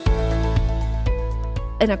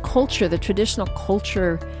in a culture, the traditional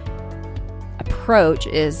culture approach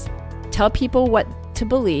is tell people what to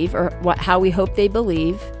believe or how we hope they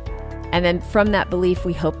believe. And then from that belief,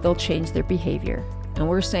 we hope they'll change their behavior. And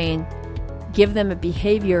we're saying, give them a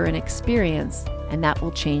behavior and experience, and that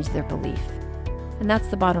will change their belief. And that's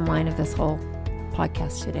the bottom line of this whole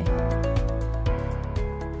podcast today.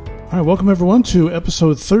 All right, welcome everyone to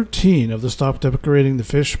episode 13 of the Stop Decorating the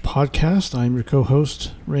Fish podcast. I'm your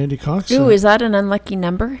co-host, Randy Cox. Ooh, is that an unlucky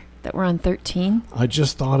number that we're on 13? I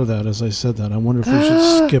just thought of that as I said that. I wonder if we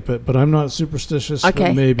should skip it, but I'm not superstitious. Okay,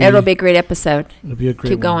 but maybe it'll be a great episode. It'll be a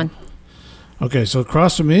great Keep going. Okay, so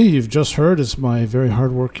across from me, you've just heard, is my very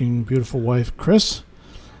hardworking, beautiful wife, Chris.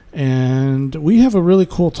 And we have a really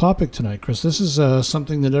cool topic tonight, Chris. This is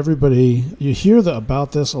something that you hear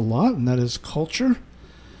about this a lot, and that is culture.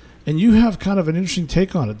 And you have kind of an interesting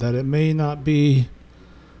take on it, that it may not be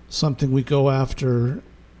something we go after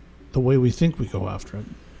the way we think we go after it.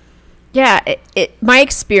 Yeah, my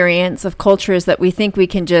experience of culture is that we think we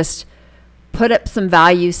can just put up some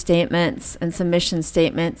value statements and some mission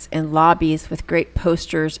statements in lobbies with great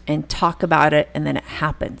posters and talk about it, and then it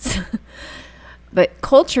happens. But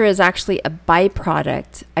culture is actually a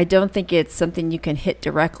byproduct. I don't think it's something you can hit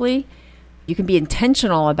directly. You can be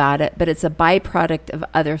intentional about it, but it's a byproduct of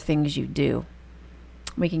other things you do.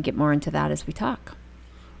 We can get more into that as we talk.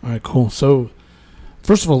 All right, cool. So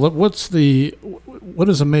first of all, what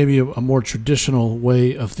is maybe a more traditional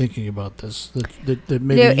way of thinking about this that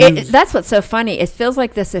maybe that's what's so funny. It feels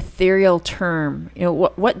like this ethereal term.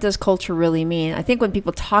 What does culture really mean? I think when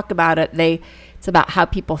people talk about it, it's about how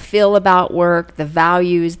people feel about work, the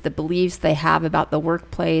values, the beliefs they have about the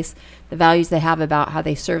workplace, the values they have about how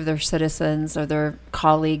they serve their citizens or their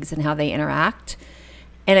colleagues and how they interact.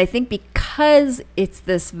 And I think because it's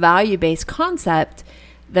this value-based concept,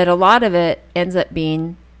 that a lot of it ends up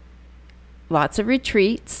being lots of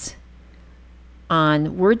retreats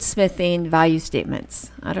on wordsmithing value statements.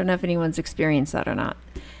 I don't know if anyone's experienced that or not.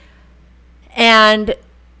 And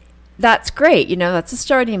that's great. That's a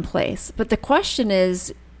starting place. But the question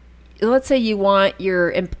is, let's say you want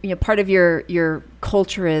part of your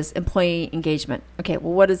culture is employee engagement. Okay,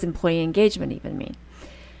 well, what does employee engagement even mean?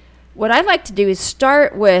 What I'd like to do is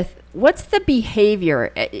start with, what's the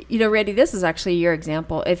behavior? Randy, this is actually your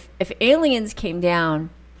example. If aliens came down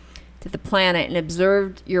to the planet and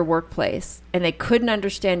observed your workplace and they couldn't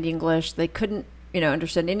understand English, they couldn't,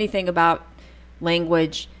 understand anything about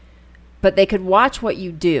language, but they could watch what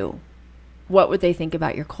you do, what would they think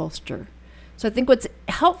about your culture? So I think what's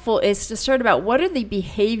helpful is to start about what are the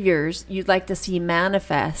behaviors you'd like to see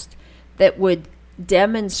manifest that would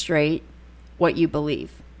demonstrate what you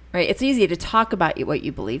believe. Right? It's easy to talk about what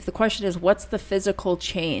you believe. The question is, what's the physical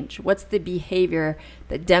change? What's the behavior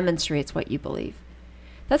that demonstrates what you believe?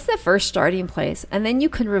 That's the first starting place. And then you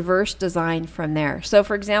can reverse design from there. So,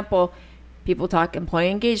 for example, people talk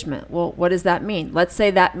employee engagement. Well, what does that mean? Let's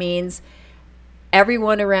say that means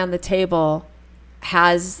everyone around the table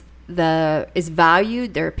is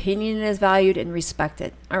valued, their opinion is valued and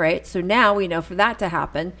respected. All right. So now we know for that to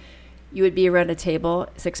happen, you would be around a table,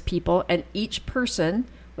 6 people, and each person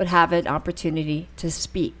would have an opportunity to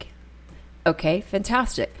speak. Okay,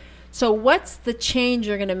 fantastic. So what's the change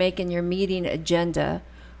you're going to make in your meeting agenda,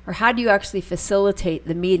 or how do you actually facilitate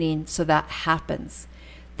the meeting so that happens?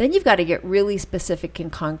 Then you've got to get really specific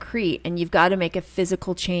and concrete, and you've got to make a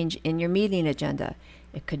physical change in your meeting agenda.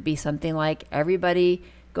 It could be something like everybody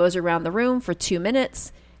goes around the room for 2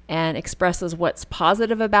 minutes and expresses what's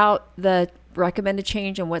positive about the recommended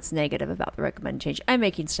change and what's negative about the recommended change. I'm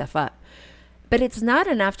making stuff up. But it's not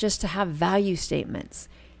enough just to have value statements.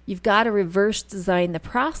 You've got to reverse design the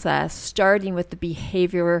process, starting with the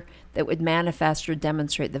behavior that would manifest or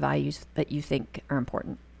demonstrate the values that you think are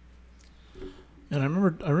important. And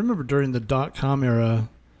I remember during the .com era,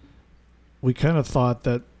 we kind of thought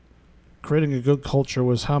that creating a good culture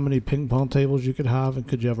was how many ping pong tables you could have, and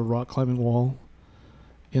could you have a rock climbing wall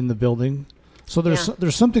in the building. So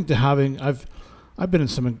there's something to having. I've been in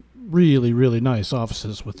some really, really nice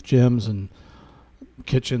offices with gyms and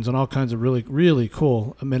kitchens and all kinds of really, really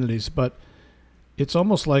cool amenities, but it's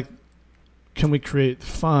almost like, can we create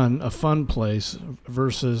a fun place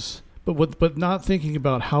versus, but not thinking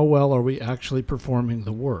about how well are we actually performing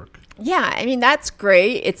the work. Yeah, I mean, that's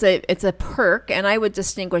great. It's a perk, and I would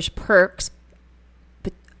distinguish perks,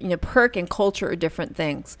 but perk and culture are different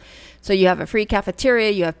things. So you have a free cafeteria,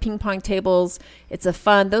 you have ping pong tables, it's a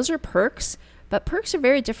fun, those are perks, but perks are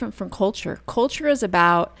very different from culture. Culture is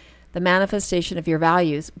about the manifestation of your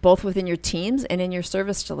values, both within your teams and in your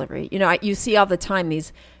service delivery. You see all the time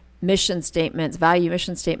these mission statements, value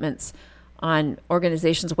mission statements on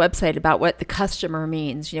organizations' website about what the customer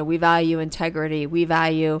means. We value integrity. We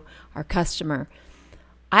value our customer.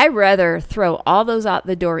 I'd rather throw all those out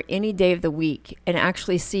the door any day of the week and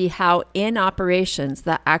actually see how in operations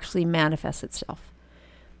that actually manifests itself,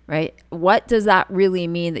 right? What does that really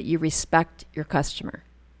mean that you respect your customer?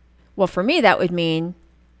 Well, for me, that would mean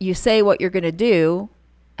you say what you're going to do,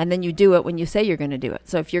 and then you do it when you say you're going to do it.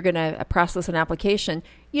 So if you're going to process an application,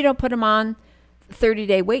 you don't put them on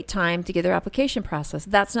 30-day wait time to get their application processed.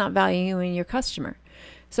 That's not valuing your customer.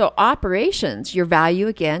 So operations, your value,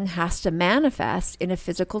 again, has to manifest in a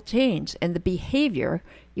physical change and the behavior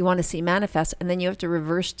you want to see manifest, and then you have to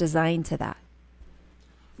reverse design to that.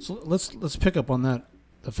 So let's pick up on that,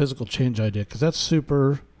 the physical change idea, because that's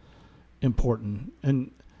super important.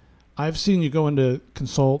 And I've seen you go into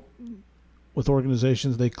consult with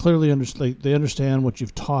organizations. They clearly understand what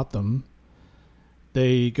you've taught them.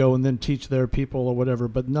 They go and then teach their people or whatever,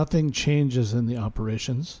 but nothing changes in the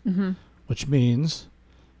operations, which means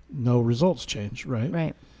no results change, right?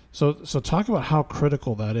 Right. So talk about how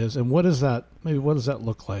critical that is, and what does that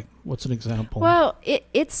look like? What's an example? Well,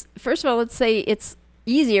 it's first of all, let's say it's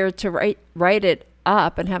easier to write it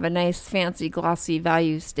up and have a nice, fancy, glossy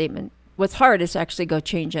value statement. What's hard is to actually go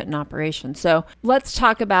change it in operation. So let's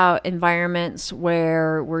talk about environments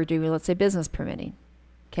where we're doing, let's say, business permitting.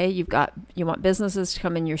 Okay, you want businesses to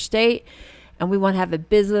come in your state, and we want to have a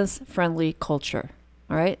business-friendly culture.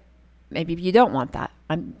 All right. Maybe you don't want that.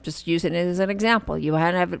 I'm just using it as an example. You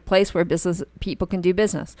want to have a place where business people can do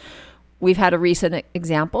business. We've had a recent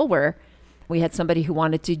example where we had somebody who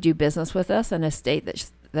wanted to do business with us in a state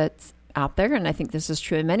that's out there, and I think this is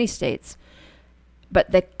true in many states.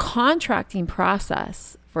 But the contracting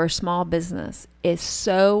process for a small business is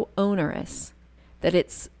so onerous that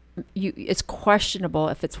it's questionable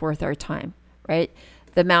if it's worth our time, right?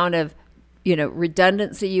 The amount of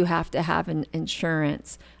redundancy you have to have in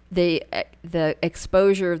insurance, the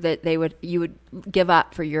exposure that you would give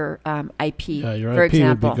up for your IP, your for IP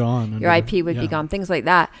example, would be gone. Your IP would be gone. Things like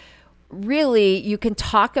that. Really, you can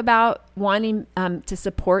talk about wanting to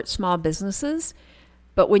support small businesses,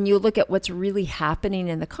 but when you look at what's really happening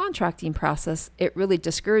in the contracting process, it really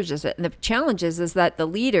discourages it. And the challenge is that the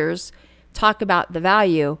leaders talk about the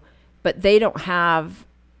value, but they don't have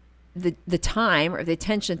the time or the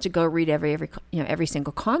attention to go read every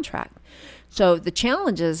single contract. So the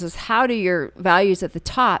challenge is how do your values at the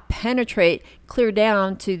top penetrate clear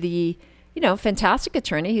down to the fantastic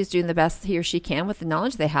attorney who's doing the best he or she can with the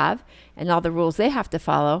knowledge they have and all the rules they have to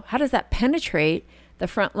follow? How does that penetrate the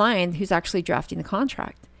front line who's actually drafting the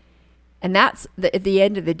contract? And that's at the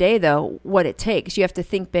end of the day, though, what it takes. You have to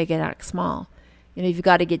think big and act small. You've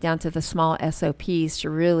got to get down to the small SOPs to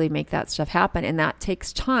really make that stuff happen. And that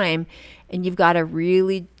takes time. And you've got to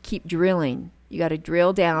really keep drilling. You got to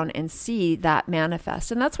drill down and see that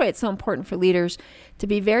manifest. And that's why it's so important for leaders to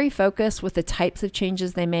be very focused with the types of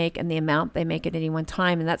changes they make and the amount they make at any one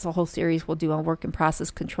time. And that's a whole series we'll do on work and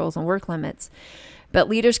process controls and work limits. But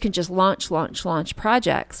leaders can just launch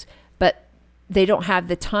projects, but they don't have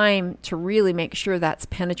the time to really make sure that's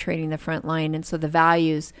penetrating the front line. And so the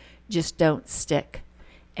values just don't stick.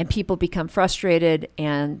 And people become frustrated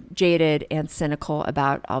and jaded and cynical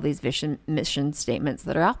about all these mission statements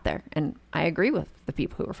that are out there. And I agree with the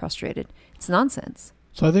people who are frustrated. It's nonsense.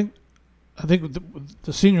 So I think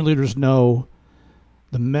the senior leaders know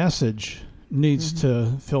the message needs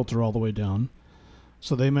to filter all the way down.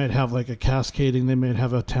 So they might have like a cascading, they might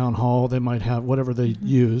have a town hall, they might have whatever they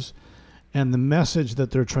use. And the message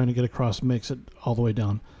that they're trying to get across makes it all the way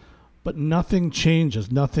down. But nothing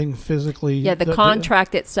changes, nothing physically. Yeah, the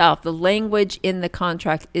contract itself, the language in the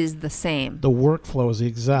contract is the same. The workflow is the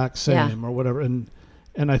exact same or whatever. And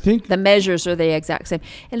I think the measures are the exact same.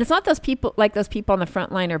 And it's not those people on the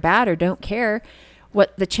front line are bad or don't care.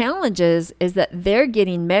 What the challenge is that they're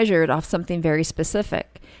getting measured off something very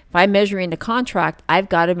specific. If I'm measuring the contract, I've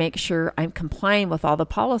got to make sure I'm complying with all the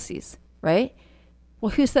policies, right?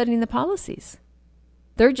 Well, who's setting the policies?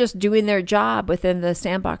 They're just doing their job within the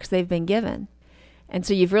sandbox they've been given. And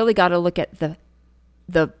so you've really got to look at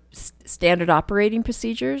the standard operating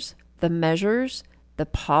procedures, the measures, the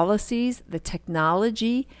policies, the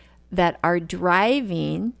technology that are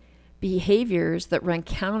driving behaviors that run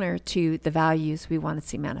counter to the values we want to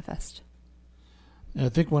see manifest. I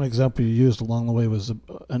think one example you used along the way was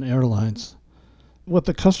an airlines. What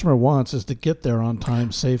the customer wants is to get there on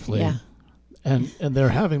time safely. Yeah. And they're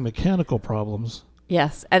having mechanical problems.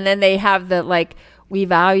 Yes. And then they have we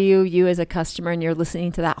value you as a customer, and you're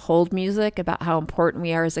listening to that hold music about how important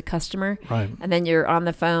we are as a customer. Right. And then you're on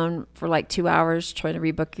the phone for like 2 hours trying to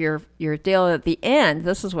rebook your deal. At the end,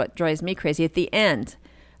 this is what drives me crazy. At the end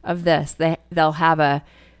of this. They'll have a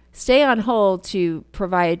stay on hold to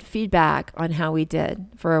provide feedback on how we did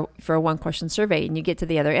for a one question survey. And you get to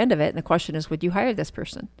the other end of it. And the question is, would you hire this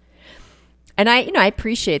person? And I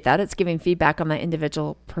appreciate that. It's giving feedback on that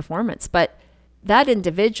individual performance, but that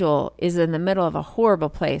individual is in the middle of a horrible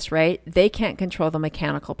place, right? They can't control the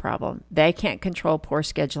mechanical problem. They can't control poor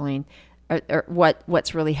scheduling or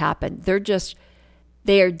what's really happened.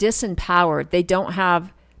 They are disempowered. They don't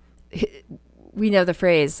have, we know the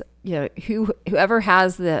phrase, whoever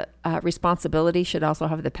has the responsibility should also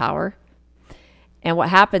have the power. And what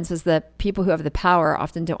happens is that people who have the power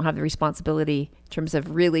often don't have the responsibility in terms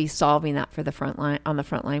of really solving that for the front line, on the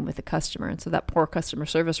front line with the customer. And so that poor customer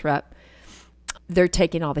service rep, they're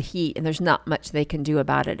taking all the heat, and there's not much they can do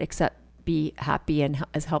about it except be happy and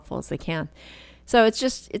as helpful as they can. So it's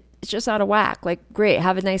just out of whack. Like, great,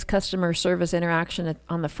 have a nice customer service interaction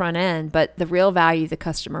on the front end, but the real value the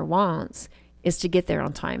customer wants is to get there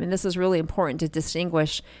on time. And this is really important to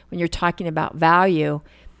distinguish when you're talking about value.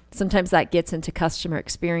 Sometimes that gets into customer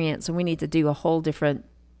experience, and we need to do a whole different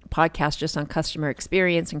podcast just on customer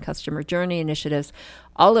experience and customer journey initiatives.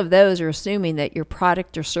 All of those are assuming that your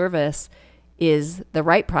product or service is the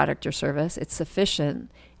right product or service, it's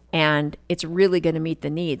sufficient, and it's really going to meet the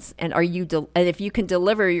needs. And and if you can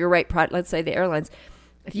deliver your right product, let's say the airlines,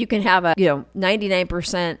 if you can have a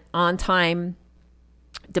 99% on time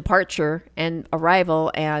departure and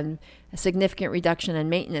arrival and a significant reduction in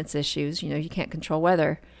maintenance issues, you can't control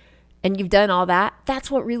weather, and you've done all that,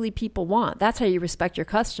 that's what really people want. That's how you respect your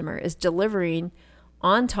customer, is delivering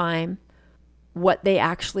on time what they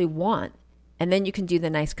actually want. And then you can do the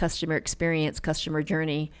nice customer experience, customer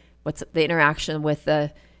journey, what's the interaction with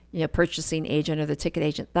the purchasing agent or the ticket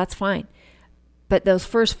agent. That's fine. But those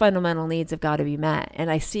first fundamental needs have got to be met.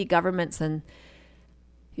 And I see governments, and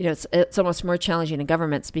it's almost more challenging in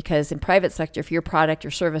governments, because in private sector, if your product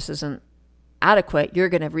or service isn't adequate, you're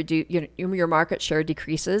going to reduce, your market share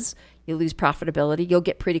decreases, you lose profitability, you'll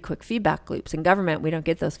get pretty quick feedback loops. In government, we don't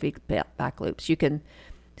get those feedback loops. You can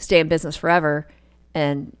stay in business forever,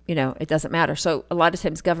 and it doesn't matter. So a lot of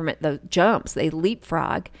times government, they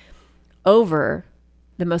leapfrog over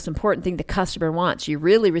the most important thing the customer wants. You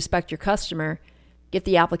really respect your customer, get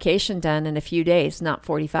the application done in a few days, not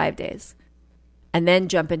 45 days. And then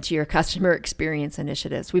jump into your customer experience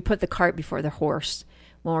initiatives. We put the cart before the horse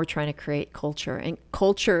when we're trying to create culture. And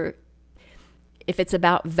culture, if it's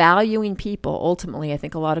about valuing people, ultimately, I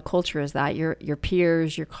think a lot of culture is that your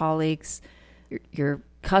peers, your colleagues, your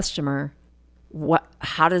customer.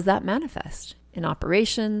 How does that manifest in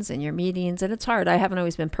operations, in your meetings? And it's hard. I haven't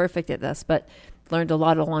always been perfect at this, but learned a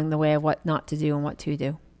lot along the way of what not to do and what to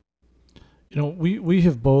do. We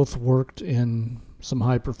have both worked in some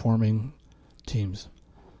high performing teams,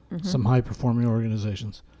 some high performing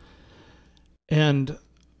organizations. And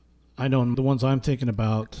I know the ones I'm thinking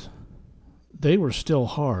about, they were still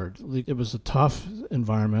hard. It was a tough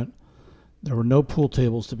environment. There were no pool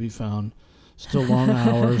tables to be found, still long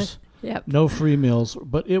hours. Yep. No free meals,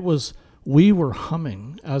 but we were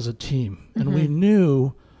humming as a team, and we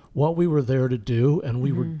knew what we were there to do, and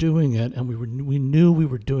we were doing it, and we knew we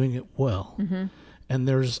were doing it well. And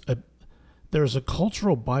there's a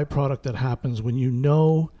cultural byproduct that happens when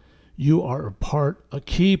you are a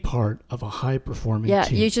key part of a high performing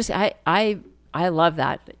team. Yeah, I love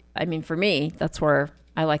that. I mean, for me, that's where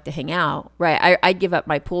I like to hang out. Right, I give up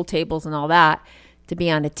my pool tables and all that to be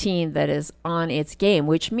on a team that is on its game,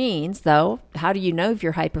 which means, though, how do you know if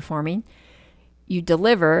you're high performing? You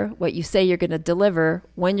deliver what you say you're going to deliver,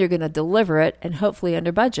 when you're going to deliver it, and hopefully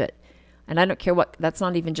under budget. And I don't care that's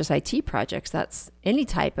not even just IT projects. That's any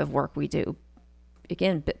type of work we do.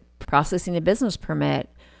 Again, processing a business permit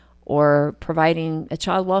or providing a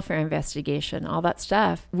child welfare investigation, all that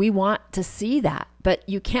stuff. We want to see that, but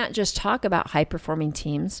you can't just talk about high performing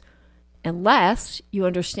teams unless you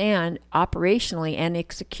understand operationally and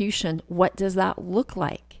execution, what does that look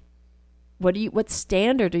like? What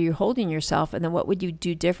standard are you holding yourself? And then what would you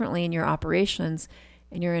do differently in your operations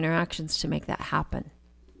and your interactions to make that happen?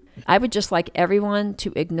 I would just like everyone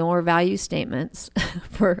to ignore value statements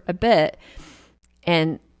for a bit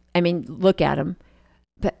and, look at them.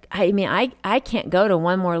 But I can't go to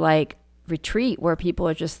one more retreat where people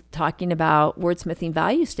are just talking about wordsmithing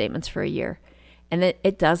value statements for a year. And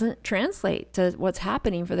it doesn't translate to what's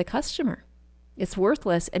happening for the customer. It's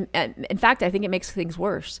worthless. And in fact, I think it makes things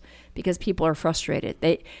worse because people are frustrated.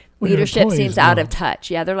 Leadership seems out of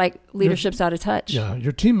touch. Yeah, they're like, leadership's out of touch. Yeah,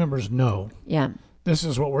 your team members know. Yeah. This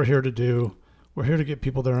is what we're here to do. We're here to get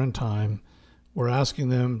people there on time. We're asking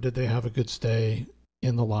them, did they have a good stay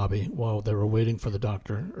in the lobby while they were waiting for the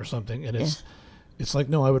doctor or something? And it's like,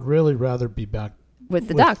 no, I would really rather be back with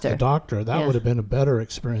the doctor. The doctor. That would have been a better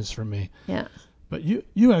experience for me. Yeah. But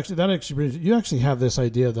you actually have this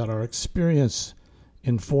idea that our experience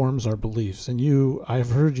informs our beliefs. And I've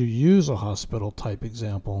heard you use a hospital type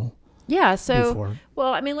example. Yeah. So, before.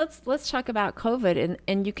 well, I mean, let's talk about COVID,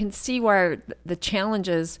 and you can see where the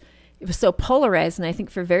challenges, it was so polarized, and I think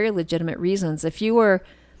for very legitimate reasons. If you were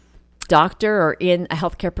a doctor or in a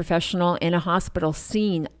healthcare professional in a hospital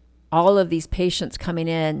seeing all of these patients coming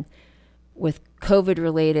in with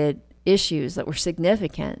COVID-related issues that were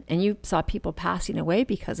significant, and you saw people passing away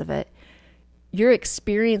because of it, your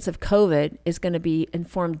experience of COVID is going to be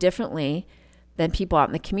informed differently than people out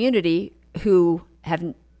in the community who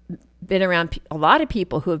have been around a lot of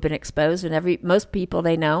people who have been exposed, and most people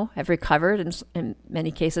they know have recovered, and in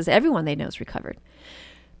many cases, everyone they know is recovered.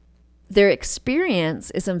 Their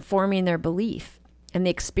experience is informing their belief. And the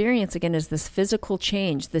experience, again, is this physical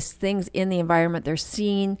change, this things in the environment they're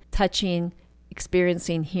seeing, touching,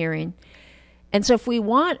 experiencing, hearing. And so if we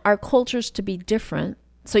want our cultures to be different,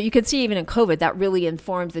 so you can see even in COVID, that really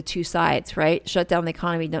informed the two sides, right? Shut down the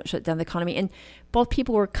economy, don't shut down the economy. And both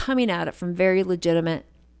people were coming at it from very legitimate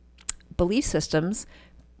belief systems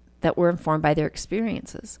that were informed by their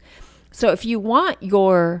experiences. So if you want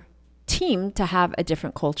your team to have a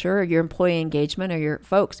different culture, or your employee engagement, or your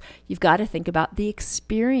folks, you've got to think about the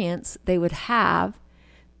experience they would have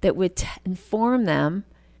that would inform them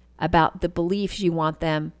about the beliefs you want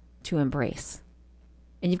them to embrace.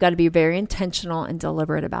 And you've got to be very intentional and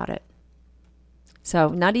deliberate about it. So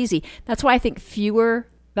not easy. That's why I think fewer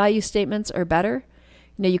value statements are better.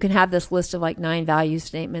 You know, you can have this list of like 9 value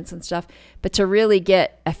statements and stuff, but to really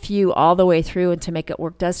get a few all the way through and to make it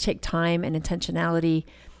work does take time and intentionality,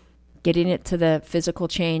 getting it to the physical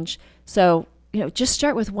change. So, just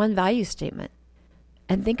start with one value statement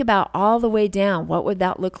and think about all the way down. What would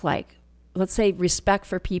that look like? Let's say respect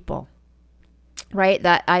for people, right?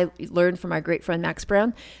 That I learned from my great friend, Max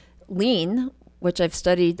Brown. Lean, which I've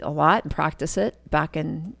studied a lot and practice it back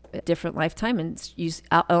in a different lifetime and use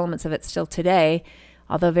elements of it still today,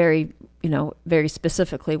 although very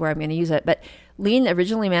specifically where I'm going to use it. But lean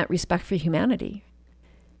originally meant respect for humanity.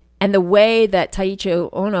 And the way that Taiichi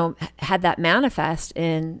Ono had that manifest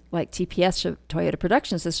in like TPS, Toyota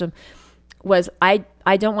Production System, was I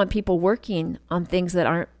don't want people working on things that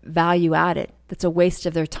aren't value added. That's a waste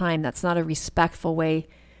of their time. That's not a respectful way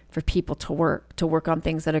for people to work on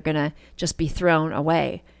things that are going to just be thrown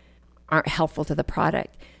away, aren't helpful to the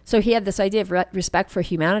product. So he had this idea of respect for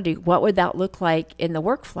humanity. What would that look like in the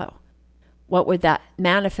workflow? What would that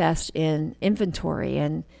manifest in inventory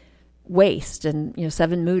and waste and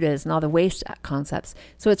 7 mudas and all the waste concepts?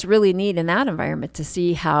 So it's really neat in that environment to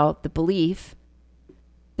see how the belief,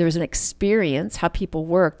 there was an experience, how people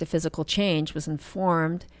worked, the physical change was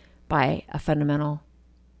informed by a fundamental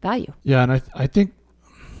value. Yeah, and I think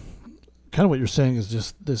kind of what you're saying is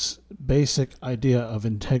just this basic idea of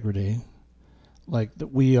integrity, like that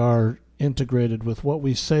we are integrated with what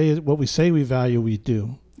we say we value, we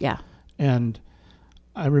do. Yeah. And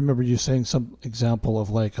I remember you saying some example of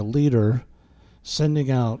like a leader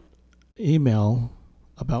sending out email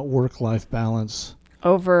about work-life balance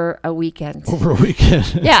over a weekend.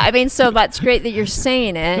 Yeah, I mean, so that's great that you're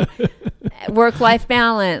saying it. Work-life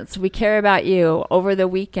balance. We care about you over the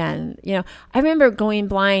weekend. I remember going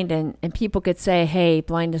blind and people could say, hey,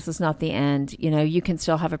 blindness is not the end. You can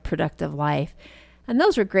still have a productive life. And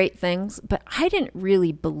those were great things, but I didn't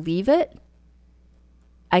really believe it.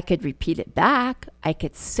 I could repeat it back. I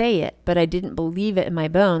could say it, but I didn't believe it in my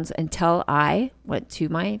bones until I went to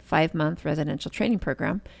my 5-month residential training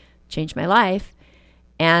program, changed my life,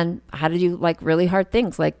 and how to do like really hard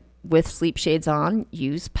things, like with sleep shades on,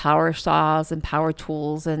 use power saws and power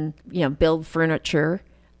tools and, build furniture.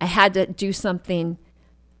 I had to do something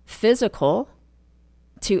physical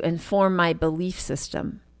to inform my belief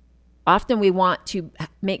system. Often we want to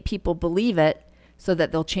make people believe it so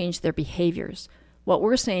that they'll change their behaviors. What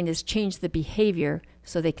we're saying is change the behavior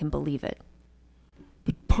so they can believe it.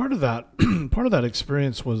 But part of that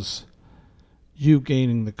experience was you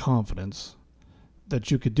gaining the confidence that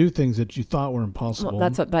you could do things that you thought were impossible. Well,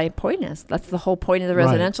 that's what my point is. That's the whole point of the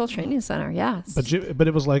residential training center. Yes. But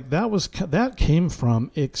it was like that came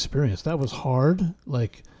from experience. That was hard,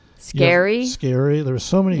 like scary. Scary. There were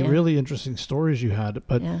so many really interesting stories you had.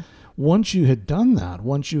 But once you had done that,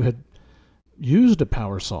 once you had used a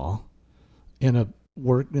power saw in a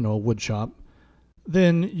wood shop,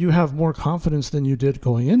 then you have more confidence than you did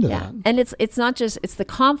going into that. And it's not just, it's the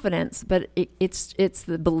confidence, but it's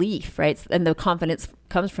the belief, right? And the confidence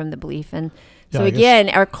comes from the belief. And so again,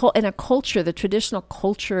 in a culture, the traditional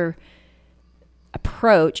culture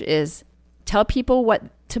approach is tell people what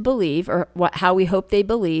to believe, or how we hope they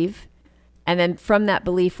believe. And then from that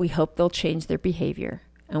belief, we hope they'll change their behavior.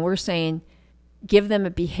 And we're saying, give them a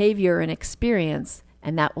behavior and experience,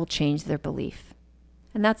 and that will change their belief.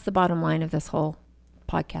 And that's the bottom line of this whole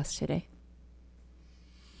podcast today.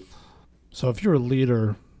 So if you're a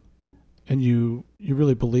leader and you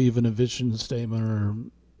really believe in a vision statement or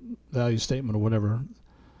value statement or whatever,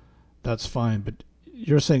 that's fine. But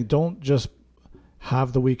you're saying don't just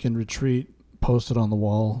have the weekend retreat posted on the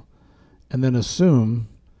wall and then assume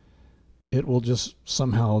it will just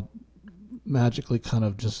somehow magically kind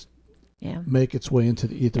of just make its way into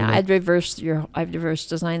the ether. Yeah, I've reverse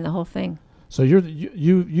designed the whole thing. So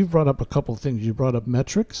you've brought up a couple of things. You brought up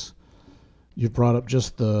metrics. You've brought up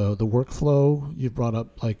just the workflow. You've brought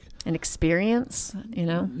up like an experience,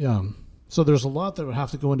 Yeah. So there's a lot that would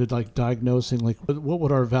have to go into like diagnosing, like what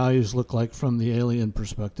would our values look like from the alien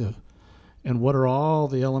perspective, and what are all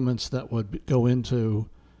the elements that would go into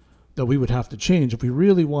that we would have to change if we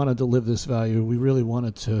really wanted to live this value. We really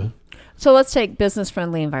wanted to. So let's take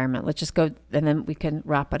business-friendly environment. Let's just go, and then we can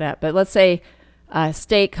wrap it up. But let's say a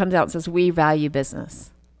state comes out and says, we value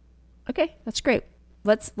business. Okay, that's great.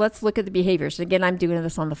 Let's look at the behaviors. Again, I'm doing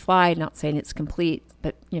this on the fly, not saying it's complete,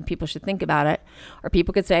 but people should think about it. Or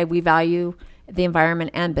people could say, we value the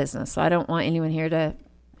environment and business. So I don't want anyone here to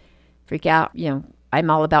freak out. I'm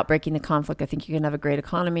all about breaking the conflict. I think you can have a great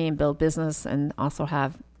economy and build business and also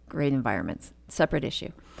have great environments. Separate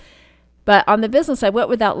issue. But on the business side, what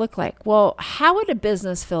would that look like? Well, how would a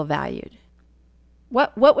business feel valued?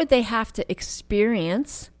 What would they have to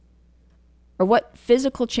experience, or what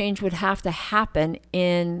physical change would have to happen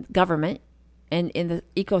in government and in the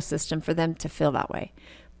ecosystem for them to feel that way?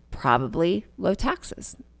 Probably low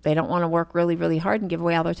taxes. They don't want to work really, really hard and give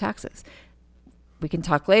away all their taxes. We can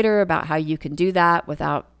talk later about how you can do that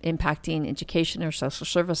without impacting education or social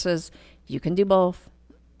services. You can do both.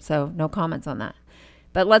 So no comments on that.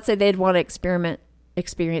 But let's say they'd want to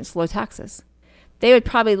experience low taxes. They would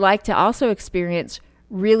probably like to also experience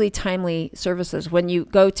really timely services. When you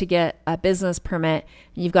go to get a business permit,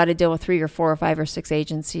 and you've got to deal with 3 or 4 or 5 or 6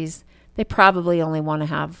 agencies, they probably only want to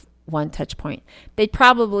have one touch point. They'd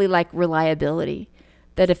probably like reliability,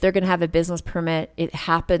 that if they're going to have a business permit, it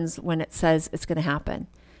happens when it says it's going to happen,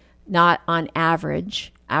 not on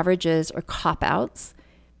average. Averages or cop-outs.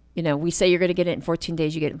 We say you're going to get it in 14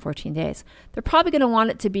 days, you get it in 14 days. They're probably going to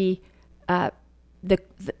want it to be the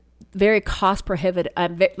very cost prohibitive,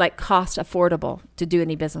 like cost affordable to do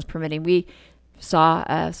any business permitting. We saw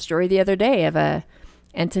a story the other day of a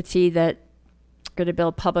entity that going to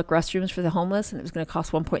build public restrooms for the homeless, and it was going to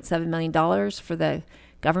cost $1.7 million for the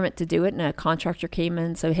government to do it. And a contractor came in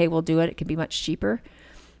and said, hey, we'll do it. It can be much cheaper.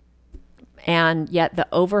 And yet the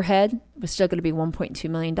overhead was still going to be $1.2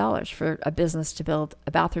 million for a business to build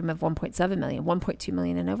a bathroom of $1.7 million, $1.2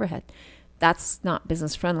 million in overhead. That's not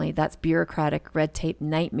business friendly. That's bureaucratic, red tape,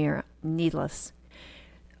 nightmare, needless.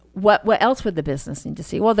 What else would the business need to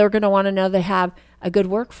see? Well, they're going to want to know they have a good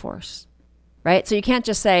workforce, right? So you can't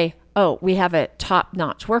just say, oh, we have a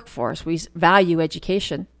top-notch workforce. We value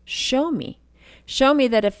education. Show me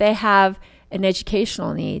that if they have an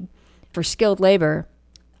educational need for skilled labor,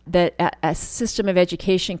 that a system of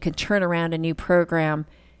education can turn around a new program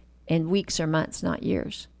in weeks or months, not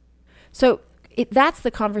years. So that's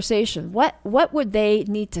the conversation. What would they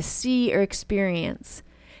need to see or experience?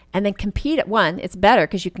 And then compete at one. It's better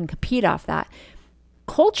because you can compete off that.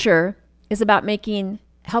 Culture is about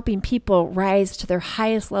helping people rise to their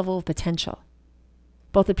highest level of potential,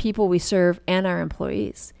 both the people we serve and our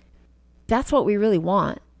employees. That's what we really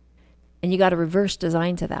want. And you got to reverse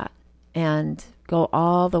design to that and go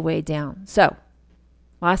all the way down. So,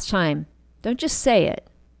 last time, don't just say it.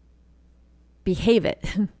 Behave it.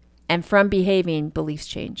 And from behaving, beliefs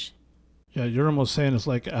change. Yeah, you're almost saying it's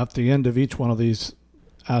like at the end of each one of these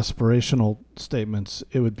aspirational statements,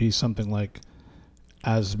 it would be something like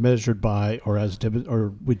as measured by, or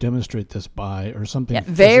or we demonstrate this by, or something. Yeah,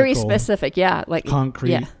 very specific. Yeah, like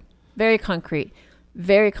concrete. Yeah, very concrete.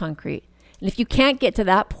 Very concrete. And if you can't get to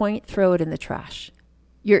that point, throw it in the trash.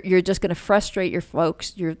 You're just going to frustrate your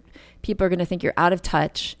folks. People are going to think you're out of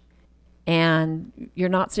touch, and you're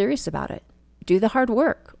not serious about it. Do the hard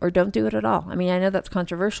work, or don't do it at all. I mean, I know that's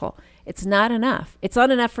controversial. It's not enough. It's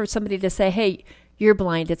not enough for somebody to say, hey, you're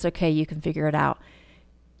blind. It's okay. You can figure it out.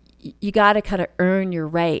 You got to kind of earn your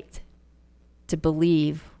right to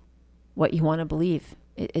believe what you want to believe.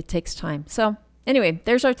 It takes time. So anyway,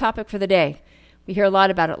 there's our topic for the day. We hear a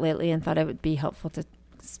lot about it lately and thought it would be helpful to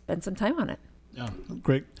spend some time on it. Yeah,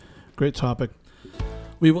 great topic.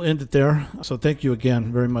 we will end it there. So thank you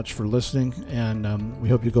again very much for listening, and we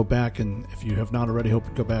hope you go back, and if you have not already, hope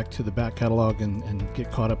you go back to the back catalog and get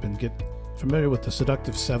caught up and get familiar with the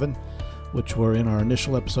Seductive 7, which were in our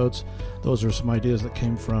initial episodes. Those are some ideas that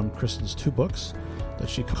came from Kristen's 2 books that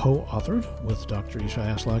she co-authored with Dr.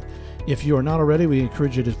 Yishai Aslak. If you are not already, we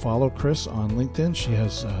encourage you to follow Chris on LinkedIn. She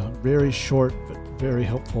has very short but very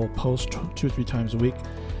helpful posts 2 or 3 times a week.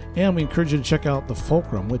 And we encourage you to check out the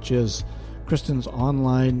Fulcrum, which is Kristen's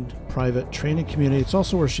online private training community. It's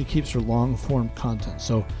also where she keeps her long-form content.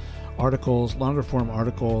 So articles, longer-form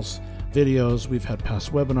articles, videos. We've had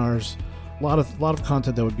past webinars. A lot of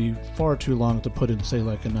content that would be far too long to put in, say,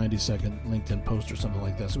 like a 90-second LinkedIn post or something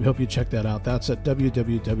like that. So we hope you check that out. That's at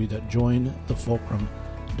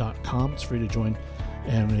www.jointhefulcrum.com. It's free to join,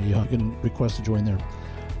 and you can request to join there.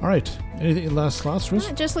 All right. Anything last thoughts,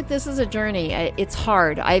 Chris? Just like this is a journey. It's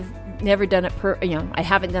hard. I've never done it. I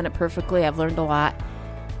haven't done it perfectly. I've learned a lot.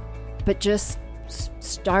 But just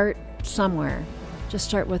start somewhere. Just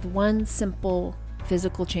start with one simple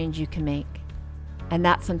physical change you can make. And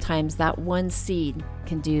sometimes that one seed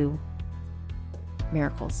can do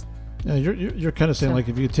miracles. Yeah, you're kind of saying, like,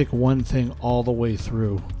 if you take one thing all the way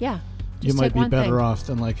through, you might be better off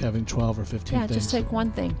than like having 12 or 15 things. Yeah, just take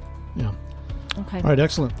one thing. Yeah. Okay. All right,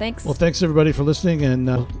 excellent. Thanks. Well, thanks everybody for listening, and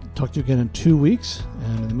talk to you again in 2 weeks.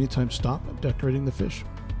 And in the meantime, stop decorating the fish.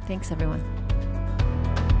 Thanks, everyone.